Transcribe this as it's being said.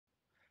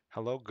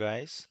Hello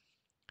guys.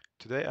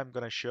 Today I'm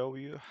gonna show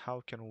you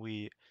how can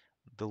we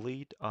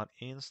delete and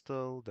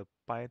install the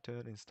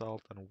Python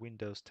installed on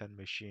Windows 10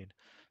 machine.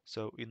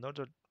 So in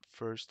order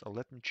first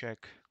let me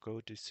check,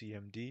 go to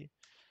CMD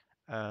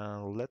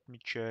and let me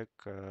check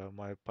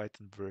my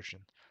Python version.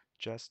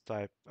 Just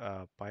type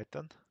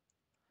Python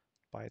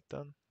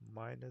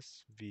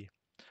minus V.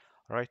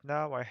 Right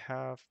now I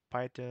have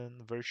Python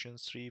version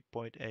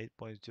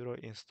 3.8.0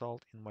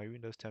 installed in my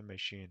Windows 10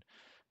 machine.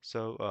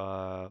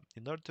 So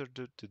in order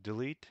to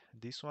delete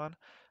this one,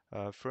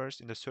 first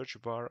in the search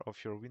bar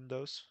of your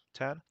Windows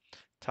 10,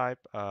 type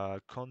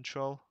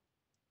control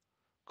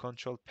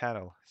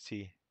panel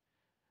C.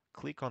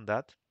 Click on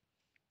that.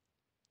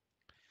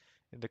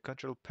 In the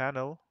control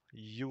panel,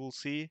 you will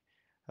see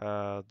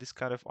this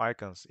kind of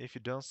icons. If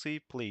you don't see,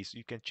 please,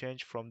 you can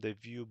change from the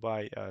view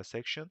by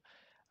section.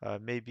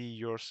 Maybe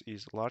yours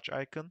is large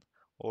icon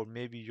or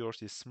maybe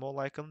yours is small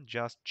icon.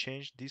 Just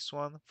change this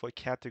one for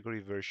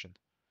category version.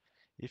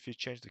 If you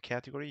change the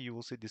category, you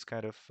will see this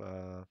kind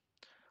of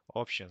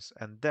options.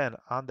 And then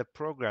on the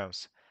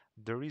programs,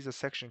 there is a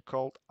section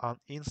called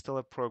uninstall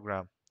a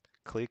program.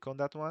 Click on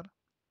that one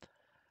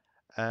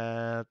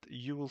and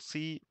you will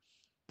see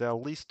the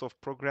list of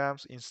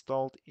programs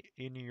installed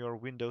in your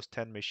Windows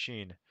 10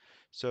 machine.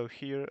 So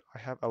here I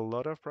have a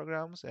lot of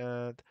programs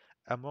and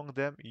among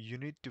them you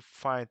need to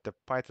find the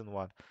Python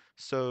one.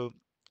 So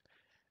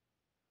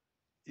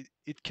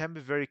it can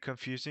be very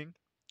confusing.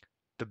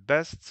 The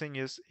best thing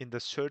is in the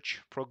search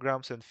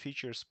programs and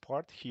features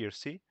part here,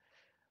 see,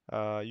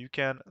 you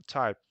can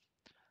type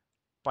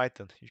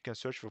Python. You can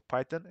search for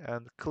Python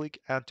and click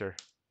enter.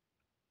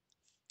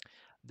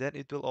 Then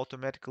it will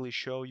automatically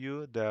show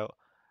you the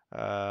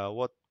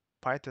what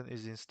Python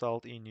is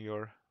installed in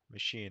your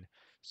machine.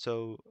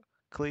 So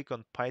click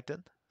on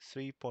Python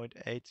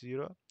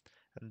 3.80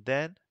 and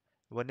then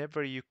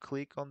whenever you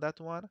click on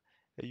that one,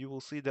 you will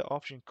see the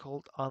option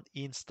called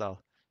uninstall.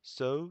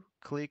 So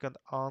click on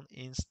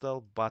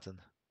uninstall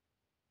button.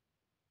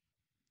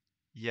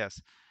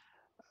 Yes,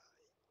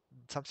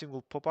 something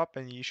will pop up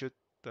and you should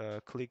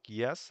click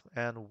yes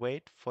and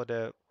wait for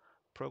the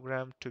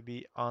program to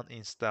be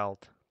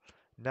uninstalled.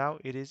 Now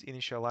it is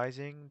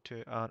initializing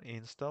to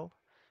uninstall.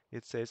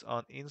 It says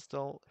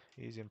uninstall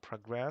is in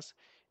progress.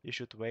 You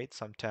should wait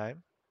some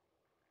time.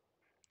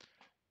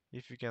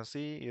 If you can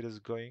see, it is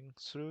going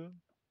through.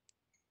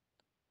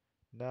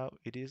 Now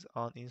it is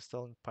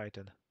uninstalling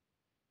Python.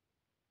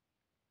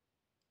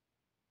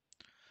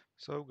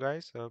 So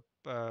guys,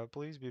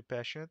 please be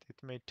patient.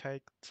 It may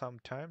take some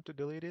time to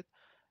delete it.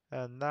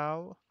 And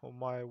now on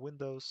my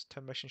Windows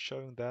 10 machine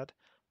showing that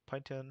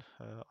Python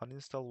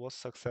uninstall was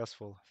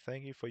successful.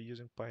 Thank you for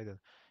using Python.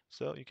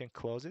 So you can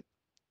close it.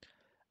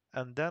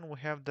 And then we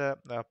have the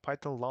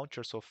Python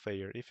launcher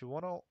software. If you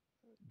want to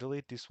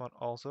delete this one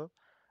also,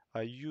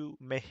 you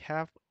may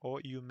have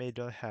or you may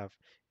don't have.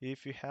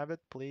 If you have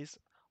it, please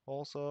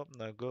also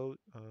go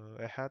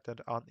ahead and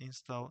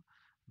uninstall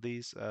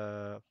this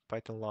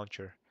Python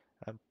launcher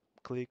and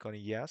click on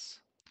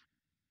yes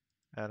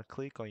and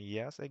click on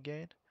yes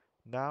again.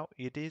 Now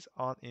it is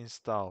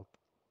uninstalled.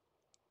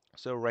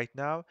 So right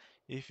now,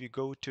 if you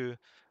go to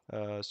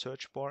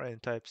search bar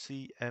and type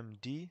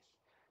cmd,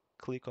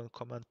 click on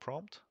command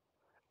prompt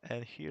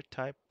and here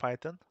type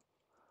Python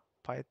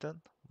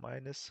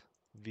minus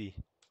V.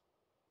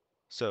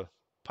 So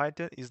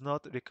Python is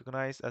not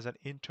recognized as an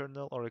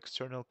internal or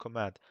external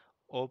command,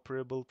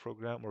 operable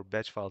program or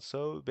batch file.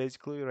 So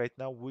basically right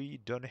now we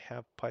don't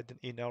have Python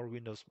in our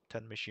Windows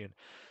 10 machine.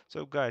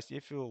 So guys,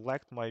 if you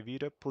liked my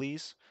video,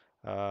 please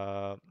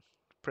uh,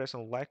 press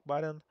on like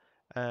button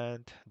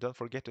and don't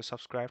forget to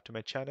subscribe to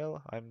my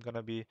channel. I'm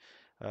gonna be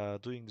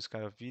doing this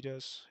kind of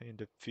videos in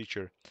the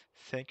future.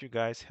 Thank you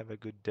guys. Have a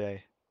good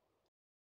day.